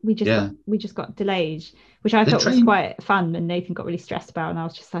stopped. We just got delayed, which I thought was quite fun, and Nathan got really stressed about, and I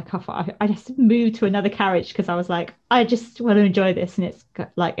was just like, I just moved to another carriage because I was like, I just want to enjoy this, and it's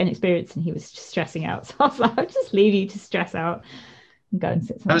like an experience, and he was just stressing out. So I was like, I'll just leave you to stress out and go and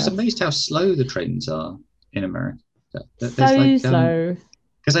sit somewhere I was else. amazed how slow the trains are in America. So slow.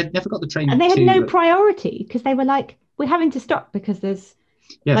 Because I'd never got the train. And they had no priority because they were like, we're having to stop because there's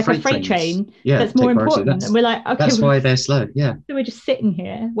like a freight train that's more important. And we're like, okay. That's why they're slow. Yeah. So we're just sitting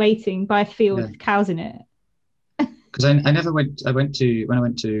here waiting by a field with cows in it. Because I never went, when I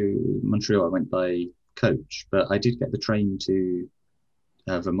went to Montreal, I went by coach, but I did get the train to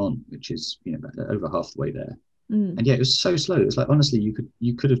Vermont, which is, over half the way there. And yeah, it was so slow. It was like, honestly,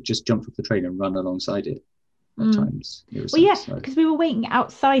 you could have just jumped off the train and run alongside it at times. It was because we were waiting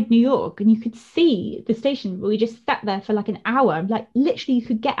outside New York and you could see the station, but we just sat there for like an hour. Like literally you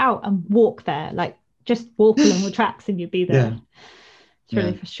could get out and walk there, like just walk along the tracks and you'd be there. Yeah. It's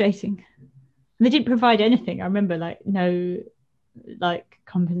really frustrating. And they didn't provide anything. I remember like no like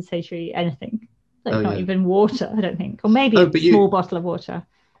compensatory anything. Like not even water, I don't think. Or maybe a small bottle of water.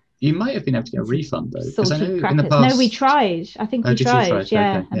 You might have been able to get a refund though. Salty I know crackers. in the past, no, we tried. I think we tried.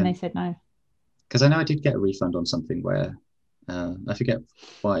 Yeah. Okay, and they said no. Because I know I did get a refund on something where I forget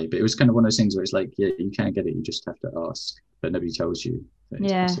why, but it was kind of one of those things where it's like, yeah, you can get it, you just have to ask, but nobody tells you that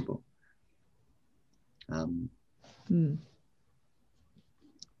it's possible.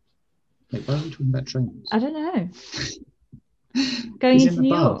 Wait, why are we talking about trains? I don't know. Going into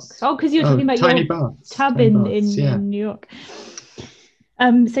New York. Oh, because you're talking about tiny your baths, tub in New York.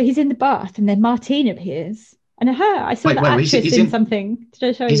 So he's in the bath, and then Martine appears, and I saw the actress in something. Did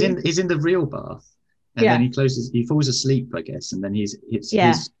I show you? He's in the real bath, and then he falls asleep, I guess, and then his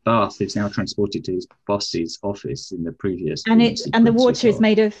bath is now transported to his boss's office in the previous. And the water is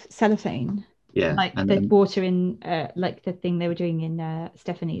made of cellophane. Yeah, like the water in like the thing they were doing in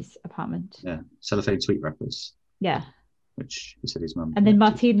Stephanie's apartment. Yeah, cellophane sweet wrappers. Yeah, which he said his mum. And then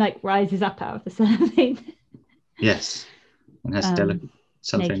Martine like rises up out of the cellophane. Yes, and has delicate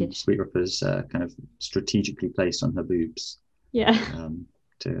cellophane sweet wrappers kind of strategically placed on her boobs. Yeah.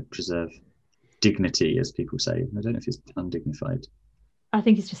 To preserve dignity, as people say. I don't know if it's undignified. I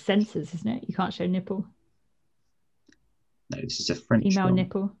think it's just censors, isn't it? You can't show nipple. No, this is a French female film.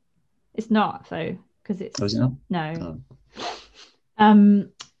 nipple. It's not though, because it's. Oh, is it not? No. Oh.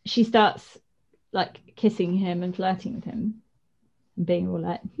 She starts like kissing him and flirting with him, and being all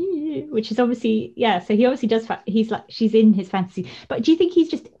like, which is obviously So he obviously does. He's like, she's in his fantasy. But do you think he's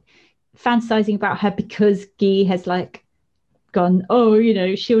just fantasizing about her because Guy has like gone, oh, you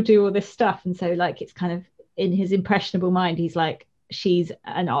know, she'll do all this stuff, and so like it's kind of in his impressionable mind, he's like, she's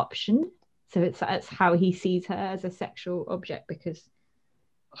an option. So that's how he sees her, as a sexual object, because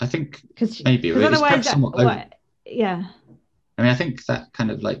I think because maybe it's otherwise perhaps somewhat over. yeah. I mean, I think that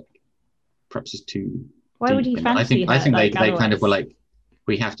kind of like perhaps is too. Why would deep he in it. fancy her? I think like, they kind of were otherwise? like,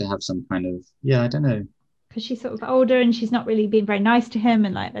 we have to have some kind of, I don't know. Because she's sort of older and she's not really been very nice to him,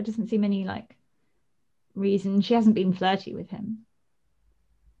 and like there doesn't seem any like reason. She hasn't been flirty with him.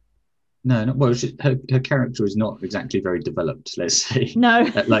 No, not well. Her character is not exactly very developed, let's say. No.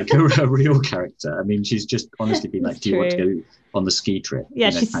 Like a real character. I mean, she's just honestly been like, That's do you want to true. go on the ski trip? Yeah,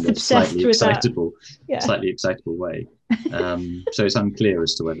 in a she's kind of obsessed slightly with that. excitable, Yeah. slightly excitable way. So it's unclear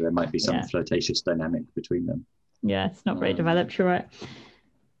as to whether there might be some Yeah. flirtatious dynamic between them. Yeah, it's not very developed, you're right.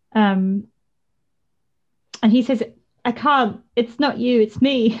 And he says, I can't, it's not you, it's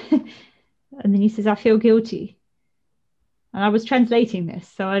me. And then he says, I feel guilty. And I was translating this,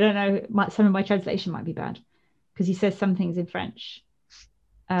 so I don't know, some of my translation might be bad, because he says some things in French.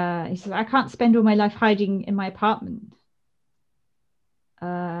 He says, I can't spend all my life hiding in my apartment.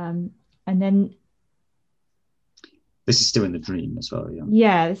 And then... This is still in the dream as well, yeah.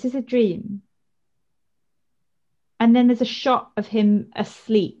 Yeah, this is a dream. And then there's a shot of him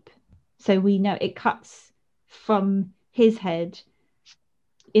asleep. So we know it cuts from his head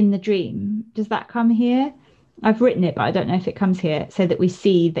in the dream. Does that come here? I've written it, but I don't know if it comes here, so that we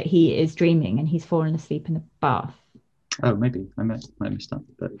see that he is dreaming and he's fallen asleep in the bath. Oh, maybe. I might have missed that,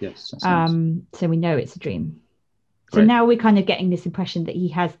 but yes. That sounds... So we know it's a dream. So Right. now we're kind of getting this impression that he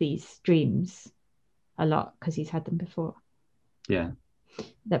has these dreams a lot because he's had them before. Yeah.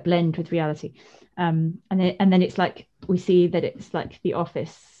 That blend with reality. And then it's like we see that it's like the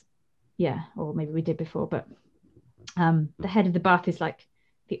office, or maybe we did before, but the head of the bath is like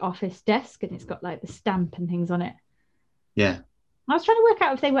the office desk, and it's got like the stamp and things on it. Yeah. I was trying to work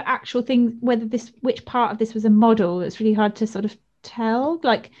out if they were actual things, which part of this was a model. It's really hard to sort of tell,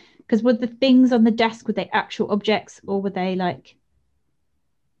 like, because were the things on the desk, were they actual objects, or were they like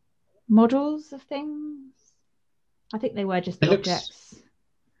models of things? I think they were just the objects.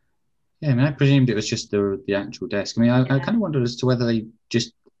 Yeah, I mean, I presumed it was just the actual desk. I mean, I kind of wondered as to whether they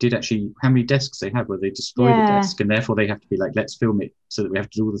just did actually, how many desks they had, whether they destroyed the desk, and therefore they have to be like, let's film it so that we have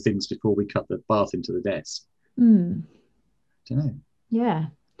to do all the things before we cut the bath into the desk. I don't know. Yeah.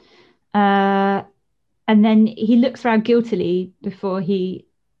 And then he looks around guiltily before he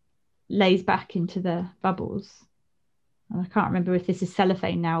lays back into the bubbles. And I can't remember if this is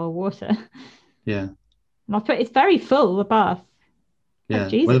cellophane now or water. Yeah. And I thought it's very full, the bath. Yeah.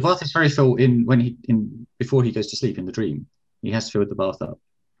 Oh, well, the bath is very full before he goes to sleep in the dream. He has filled the bath up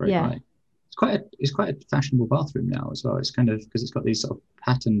very high. It's quite a fashionable bathroom now as well. It's kind of because it's got these sort of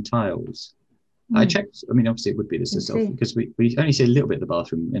patterned tiles. I checked. I mean, obviously it would be this itself because we only see a little bit of the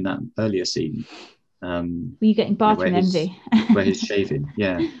bathroom in that earlier scene. Were you getting bathroom envy? Where he's shaving,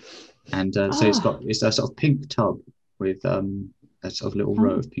 yeah. And so it's a sort of pink tub with a sort of little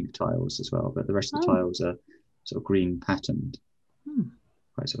row of pink tiles as well, but the rest of the tiles are sort of green patterned,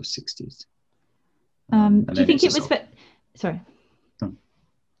 quite sort of 60s. Do you think it was sorry?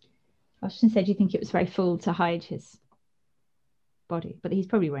 I was just going to say, do you think it was very full to hide his body? But he's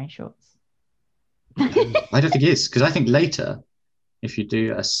probably wearing shorts. I don't think he is, because I think later, if you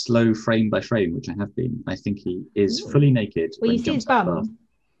do a slow frame by frame, which I have been, I think he is fully naked. Well, you see his bum.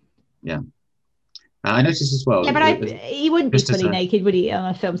 Yeah. I noticed as well. Yeah, but he wouldn't be fully naked, would he, on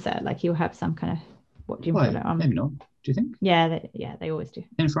a film set? Like he'll have some kind of, what do you call it? Maybe not. Do you think? Yeah, they always do.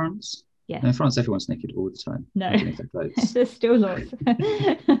 In France? Yeah. In France, everyone's naked all the time. No. Clothes. There's still lots.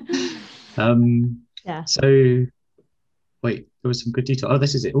 Yeah. So, wait, there was some good detail. Oh,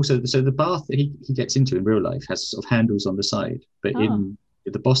 this is it. Also, so the bath that he gets into in real life has sort of handles on the side, but in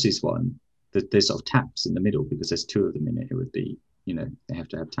the boss's one, there's sort of taps in the middle because there's two of them in it. It would be, they have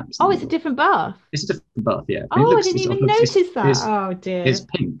to have taps. It's a different bath. It's a different bath, yeah. I didn't even notice that. Oh dear. It's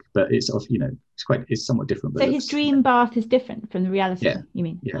pink, but it's sort of, it's somewhat different. But so his dream bath is different from the reality. Yeah. You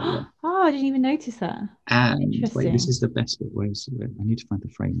mean? Yeah. Oh, I didn't even notice that. And wait, this is the best bit. I need to find the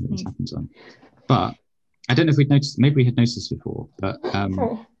frame that this happens on. But I don't know if we'd noticed. Maybe we had noticed this before. But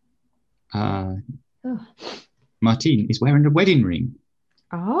Martine is wearing a wedding ring.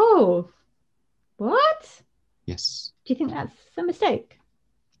 Oh, what? Yes. Do you think that's a mistake?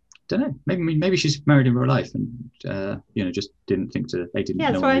 Don't know. Maybe she's married in real life and just didn't think to. They didn't.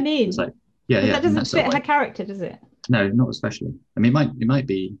 Yeah, that's what I mean. It's like, yeah. That doesn't fit her character, does it? No, not especially. I mean, it might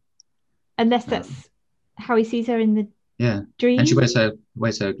be. Unless that's how he sees her in the dream. And she wears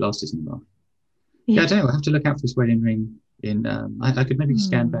her glasses in the bath. Yeah, I don't know. I'll have to look out for this wedding ring in I could maybe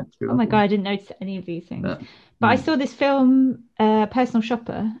scan back through. Oh my God, I didn't notice any of these things. But I Hmm. saw this film, Personal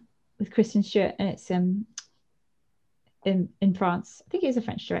Shopper, with Kristen Stewart, and it's in France. I think it is a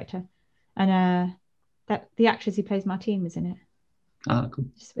French director, and that the actress who plays Martine was in it. Cool.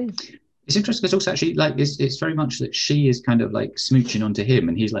 Just weird. It's interesting because also actually like it's very much that she is kind of like smooching onto him,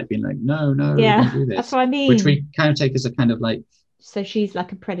 and he's like being like, no, Yeah, don't do this. that's what I mean. Which we kind of take as a kind of like, So she's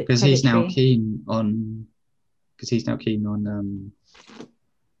like a because he's now predatory keen on Stephanie,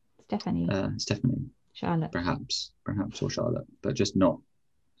 Charlotte. perhaps or Charlotte, but just not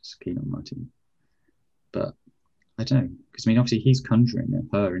as keen on Martin. But I don't know, because I mean obviously he's conjuring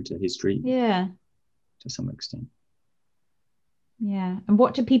her into his dream Yeah. to some extent. Yeah. And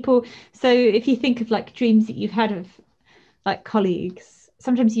what do people, so if you think of like dreams that you've had of like colleagues,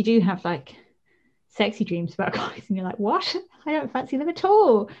 sometimes you do have like sexy dreams about guys and you're like, what? I don't fancy them at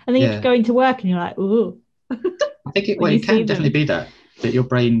all. And then you go into work and you're like, ooh. I think it can definitely be that your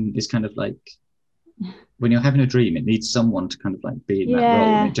brain is kind of like, when you're having a dream, it needs someone to kind of like be in that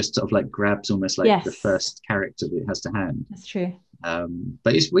role, and it just sort of like grabs almost like the first character that it has to hand. That's true.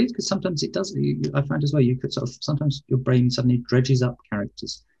 But it's weird because sometimes it does. I find as well, you could sort of sometimes your brain suddenly dredges up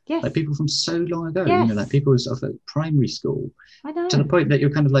characters, like people from so long ago. You know, like people sort of at primary school, I know, to the point that you're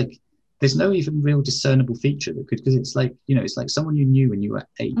kind of like, there's no even real discernible feature that could, because it's like, you know, it's like someone you knew when you were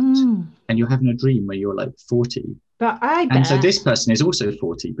 8, and you're having a dream where you're like 40. But and so this person is also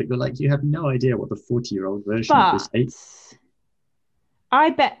 40, but you're like, you have no idea what the 40-year-old version of this 8. I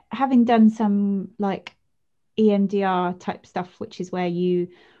bet, having done some like EMDR type stuff, which is where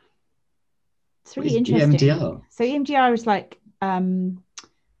it's really interesting. EMDR? So EMDR is like a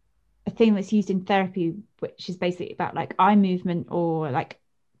thing that's used in therapy, which is basically about like eye movement or like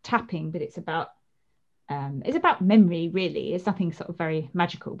tapping, but it's about memory, really. It's nothing sort of very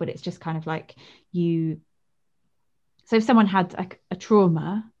magical, but it's just kind of like so if someone had like a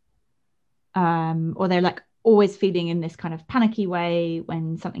trauma, or they're like always feeling in this kind of panicky way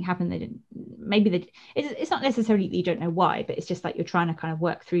when something happened, it's not necessarily that you don't know why, but it's just like you're trying to kind of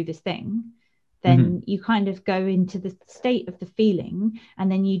work through this thing, then you kind of go into the state of the feeling, and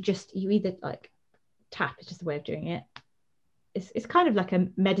then you either like tap, it's just a way of doing it. It's kind of like a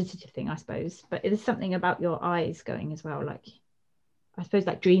meditative thing, I suppose, but it is something about your eyes going as well, like I suppose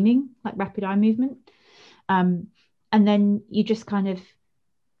like dreaming, like rapid eye movement. And then you just kind of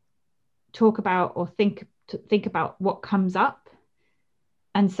talk about or think about what comes up.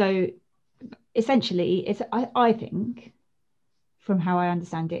 And so essentially I think, from how I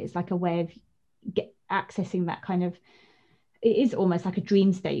understand it, it's like a way of accessing that kind of, it is almost like a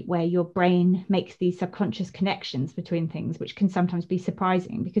dream state where your brain makes these subconscious connections between things, which can sometimes be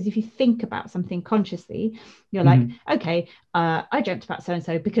surprising, because if you think about something consciously, you're like, okay, I dreamt about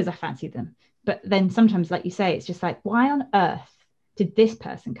so-and-so because I fancied them. But then sometimes, like you say, it's just like, why on earth did this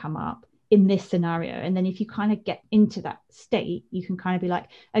person come up in this scenario? And then if you kind of get into that state, you can kind of be like,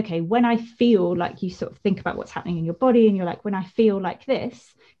 okay, when I feel like, you sort of think about what's happening in your body, and you're like, when I feel like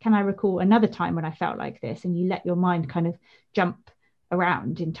this, can I recall another time when I felt like this? And you let your mind kind of jump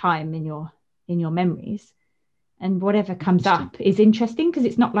around in time in your memories, and whatever comes up is interesting, because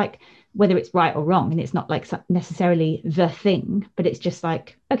it's not like whether it's right or wrong, and it's not like necessarily the thing, but it's just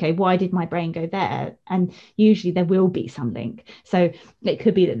like, okay, why did my brain go there? And usually there will be some link. So it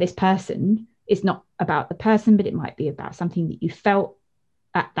could be that this person is not about the person, but it might be about something that you felt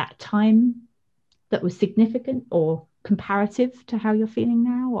at that time that was significant or comparative to how you're feeling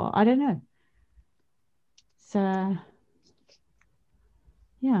now, or I don't know. So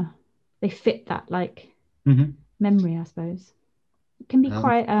yeah, they fit that like memory, I suppose. It can be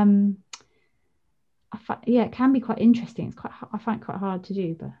quite it can be quite interesting. It's quite, I find it quite hard to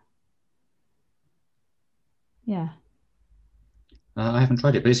do, but yeah. I haven't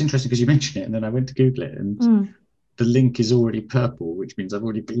tried it, but it's interesting because you mentioned it, and then I went to Google it, and the link is already purple, which means I've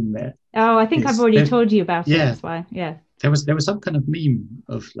already been there. Oh, I think I've already told you about it. That's why. Yeah. There was some kind of meme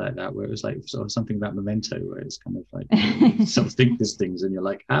of like that where it was like sort of something about Memento, where it's kind of like you sort of think there's things and you're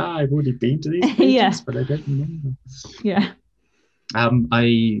like, I've already been to these pages, but I don't remember. Yeah.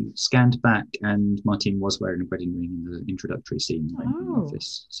 I scanned back, and Martine was wearing a wedding ring in the introductory scene in the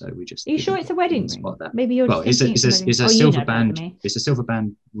office. So we just. Are you sure it's a wedding ring? That. Maybe you're. Well, it's a silver band. It's a silver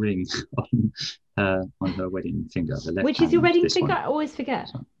band ring on her wedding finger. The left. Which is your wedding finger? One. I always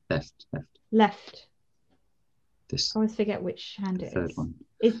forget. Left. I always forget which hand it is. Third one.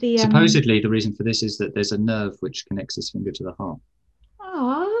 Is the supposedly the reason for this is that there's a nerve which connects this finger to the heart.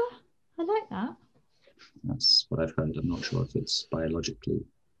 Oh, I like that. That's what I've heard. I'm not sure if it's biologically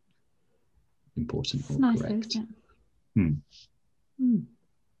important or nice, correct.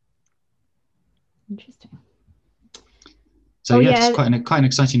 Interesting. So Oh, yeah, yeah. it's quite an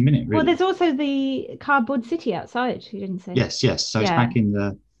exciting minute, really. Well, there's also the cardboard city outside. You didn't say. Yes. So it's Yeah. back in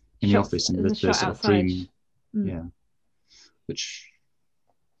the Shots- office, and there's a the shot sort of outside. dream. Mm. Yeah. Which,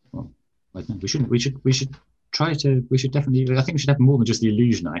 well, I don't know. We should try to. We should definitely. I think we should have more than just the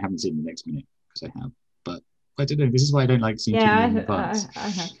illusion. I haven't seen the next minute because I have, but I don't know. This is why I don't like seeing too Yeah, many in advance. I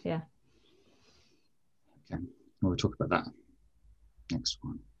have. Yeah. Okay, we'll talk about that next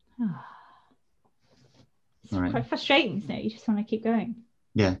one. It's All right. quite frustrating, isn't it? You just want to keep going.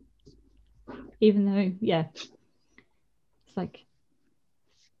 Yeah. Even though, yeah, it's like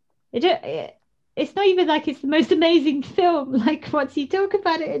it's not even like it's the most amazing film. Like once you talk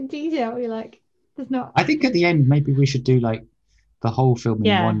about it in detail, you're like, there's not. I think at the end maybe we should do like the whole film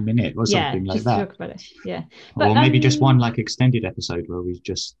in 1 minute or something like just that. talk about it. Yeah, Or maybe just one like extended episode where we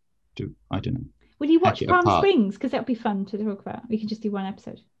just do. I don't know. Will you watch Hack it Palm apart. Springs? Because that'd be fun to talk about. We can just do one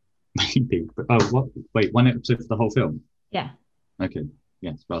episode. Maybe. But what? Wait, one episode for the whole film? Yeah. Okay.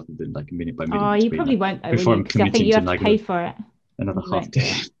 Yes, rather than like a minute by minute. Oh, you between, probably like, won't though. before Will you? I'm 'Cause I think committing you to, have to like, pay for it. another You half won't do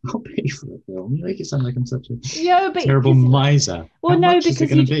day. I'll pay for a film. You make it sound like I'm such a Yeah, but terrible miser. well, How no, much is it because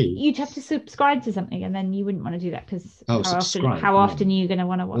going to be? you'd have to subscribe to something, and then you wouldn't want to do that because Oh, how subscribe, often no. are you going to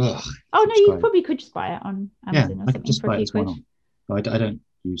want to watch it? Ugh, Oh no, you subscribe. probably could just buy it on Yeah, Amazon or I could something just for buy a few it. Why quid. not? I don't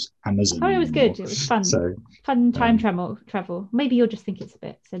use Amazon. Oh, it was anymore. good. It was fun. So Fun time travel. Maybe you'll just think it's a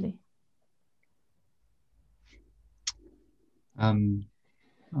bit silly.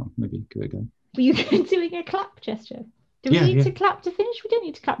 maybe give it a go. Were you doing a clap gesture? Do we Yeah, need yeah. to clap to finish? We don't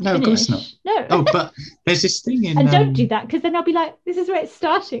need to clap to No, of finish. course not. No. Oh, but there's this thing in and don't do that because then I'll be like, this is where it's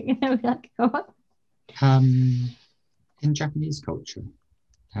starting. And I'll be like, what? In Japanese culture,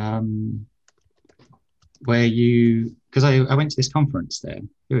 where you, because I went to this conference there.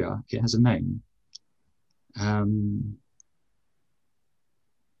 Here we are. It has a name.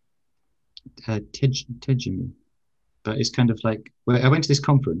 Tejimi. But it's kind of like, well, I went to this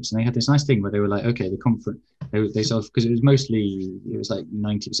conference and they had this nice thing where they were like, okay, the conference, they sort of, because it was like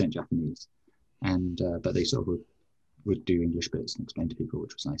 90% Japanese, and but they sort of would do English bits and explain to people,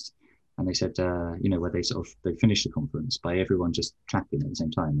 which was nice. And they said, where they finished the conference by everyone just clapping at the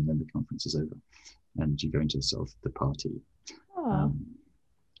same time, and then the conference is over, and you go into sort of the party,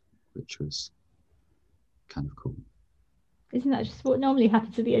 which was kind of cool. Isn't that just what normally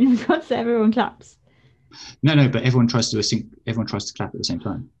happens at the end of a concert? Everyone claps. No, but everyone tries to clap at the same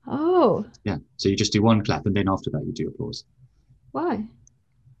time. Oh. Yeah, so you just do one clap, and then after that you do applause. Why?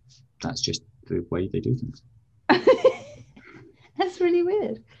 That's just the way they do things. That's really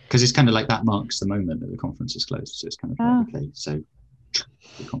weird. Because it's kind of like that marks the moment that the conference is closed. So it's kind of like, okay, so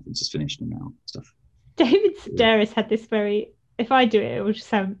the conference is finished and now stuff. David Sedaris had this very, if I do it, it will just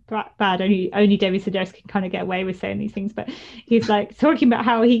sound bad. Only David Sedaris can kind of get away with saying these things. But he's like talking about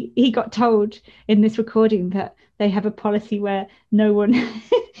how he got told in this recording that they have a policy where no one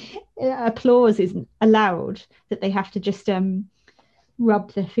applause isn't allowed, that they have to just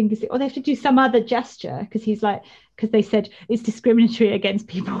rub their fingers, or they have to do some other gesture, because they said it's discriminatory against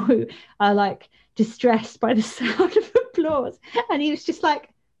people who are like distressed by the sound of applause. And he was just like,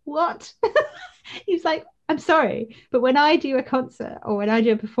 what? He was like, I'm sorry, but when I do a concert or when I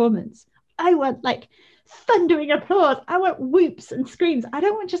do a performance, I want like thundering applause. I want whoops and screams. I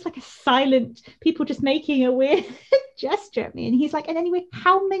don't want just like a silent people just making a weird gesture at me. And he's like, and anyway,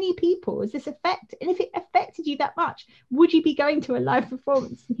 how many people does this affect? And if it affected you that much, would you be going to a live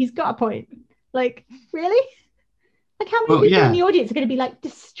performance? He's got a point. Like, really? Like, how many people in the audience are going to be like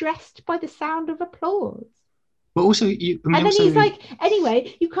distressed by the sound of applause? But also, he's like,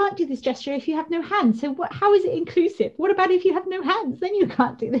 anyway, you can't do this gesture if you have no hands. So how is it inclusive? What about if you have no hands? Then you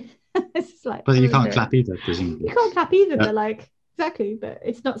can't do this. It's like, but you can't clap either, presumably. You can't clap either. They're like, exactly, but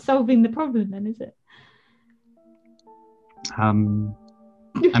it's not solving the problem then, is it?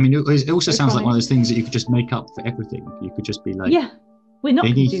 It also sounds like one of those things that you could just make up for everything. You could just be like, yeah, we're not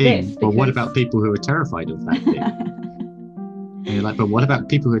going to do this. But what about people who are terrified of that thing? And you're like, but what about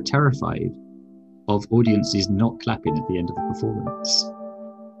people who are terrified of audiences not clapping at the end of the performance?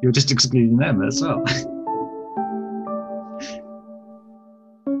 You're just excluding them as well.